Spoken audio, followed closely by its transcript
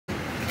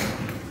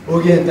Well,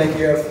 again, thank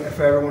you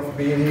for everyone for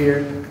being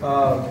here.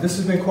 This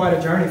has been quite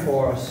a journey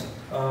for us.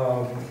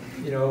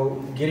 You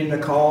know, getting a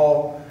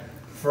call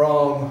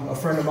from a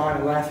friend of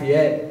mine in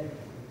Lafayette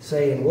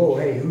saying, whoa,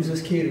 hey, who's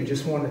this kid who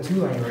just won the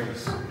 2-lane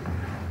race?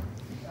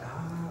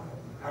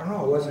 I don't know,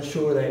 I wasn't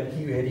sure that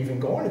he had even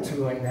gone to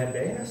 2-lane that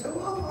day. And I said,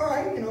 well, all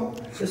right, you know,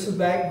 this is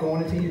back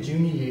going into your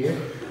junior year.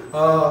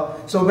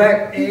 So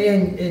back,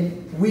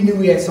 and we knew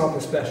we had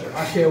something special.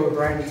 I shared with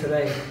Brandon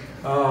today,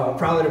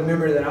 probably the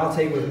memory that I'll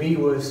take with me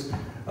was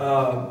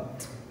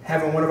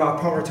having one of our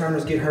punt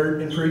returners get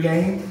hurt in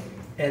pregame,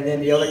 and then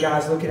the other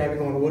guys looking at me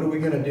going, what are we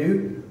going to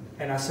do?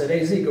 And I said,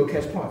 hey, Zeke, go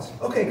catch punts.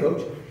 Okay,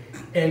 coach.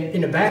 And in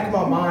the back of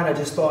my mind, I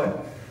just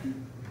thought,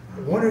 I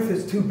wonder if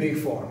it's too big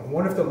for him. I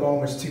wonder if the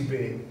moment's too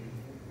big.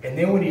 And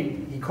then when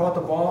he caught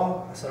the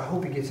ball, I said, I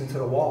hope he gets into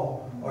the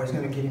wall or he's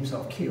going to get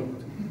himself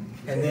killed.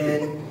 And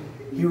then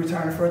he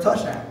returned for a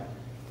touchdown.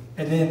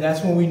 And then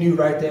that's when we knew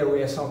right there we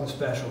had something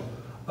special.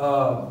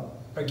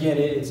 Again,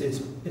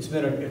 it's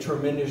been a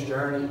tremendous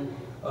journey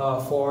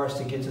for us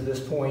to get to this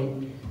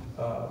point.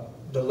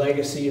 The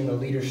legacy and the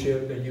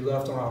leadership that you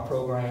left on our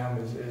program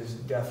is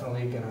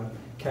definitely going to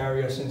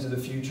carry us into the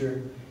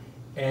future.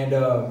 And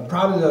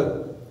probably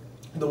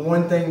the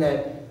one thing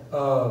that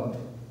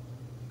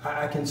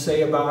I can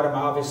say about him,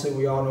 obviously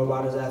we all know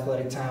about his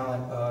athletic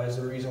talent, is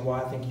the reason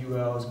why I think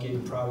UL is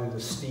getting probably the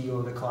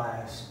steal of the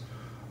class.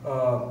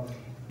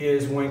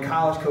 Is when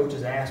college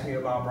coaches asked me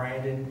about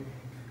Brandon,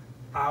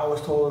 I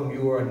always told them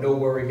you were a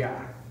no-worry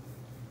guy.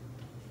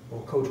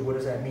 Well, coach, what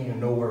does that mean, a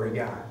no-worry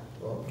guy?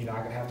 Well, you're not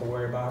going to have to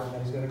worry about him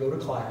that he's going to go to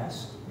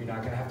class. You're not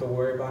going to have to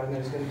worry about him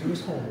that he's going to do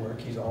his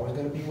homework. He's always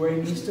going to be where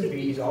he needs to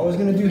be. He's always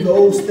going to do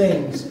those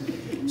things.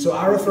 So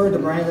I referred to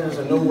Brandon as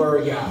a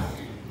no-worry guy.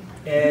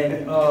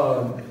 And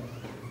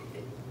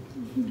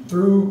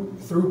through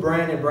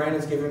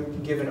Brandon's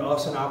given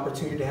us an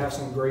opportunity to have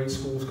some great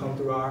schools come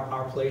through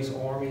our place,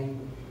 Army,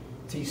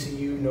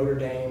 TCU, Notre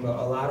Dame.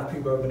 A lot of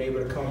people have been able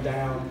to come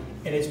down,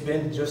 and it's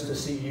been just to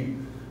see you.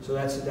 So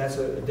that's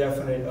a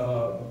definite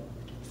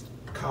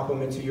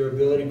compliment to your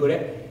ability.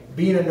 But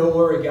being a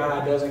no-worry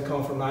guy doesn't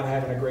come from not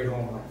having a great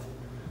home life.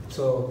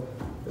 So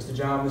Mr.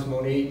 John, Ms.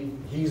 Monique,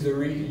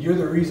 you're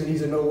the reason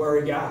he's a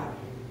no-worry guy.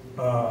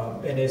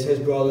 And it's his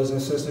brothers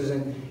and sisters,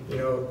 and you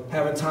know,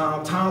 having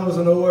Tom. Tom was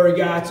a no-worry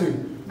guy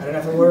too. I didn't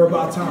have to worry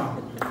about Tom.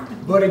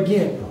 But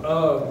again,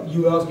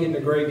 UL's getting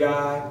a great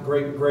guy,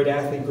 great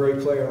athlete, great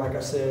player. Like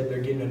I said, they're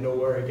getting a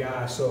no-worry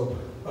guy. So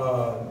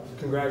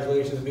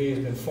congratulations, B.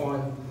 It's been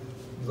fun.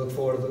 Looking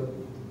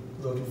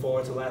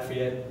forward to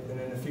Lafayette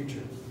and in the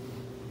future.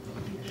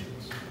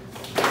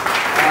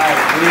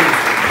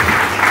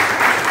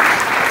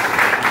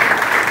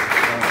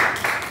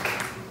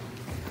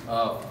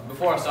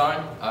 Before I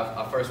sign,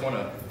 I first want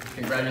to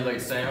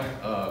congratulate Sam,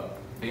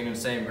 being in the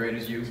same grade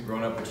as you,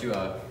 growing up with you.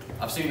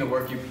 I've seen the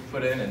work you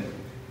put in, and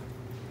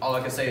all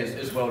I can say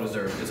is well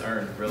deserved. It's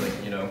earned, really.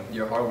 You know,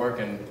 your hard work,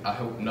 and I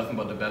hope nothing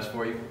but the best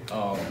for you.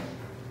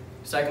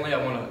 Secondly,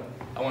 I want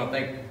to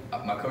thank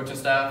my coaching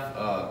staff,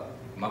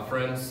 my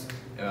friends,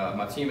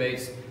 my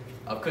teammates.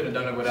 I couldn't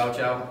have done it without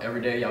y'all.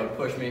 Every day y'all would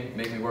push me,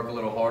 make me work a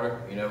little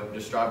harder. You know,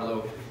 just strive a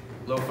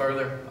little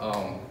further.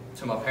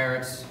 To my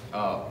parents.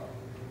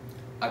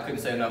 I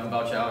couldn't say enough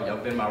about y'all. Y'all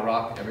been my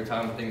rock every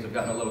time things have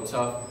gotten a little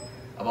tough.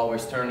 I've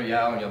always turned to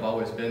y'all, and y'all have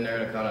always been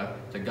there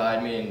to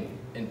guide me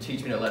and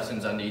teach me the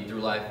lessons I need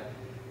through life.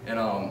 And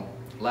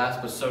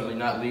last but certainly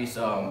not least,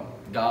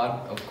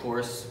 God, of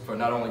course, for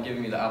not only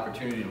giving me the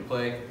opportunity to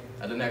play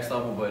at the next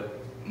level,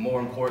 but more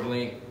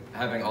importantly,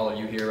 having all of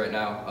you here right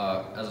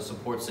now as a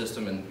support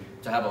system and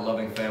to have a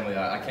loving family.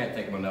 I can't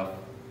thank him enough.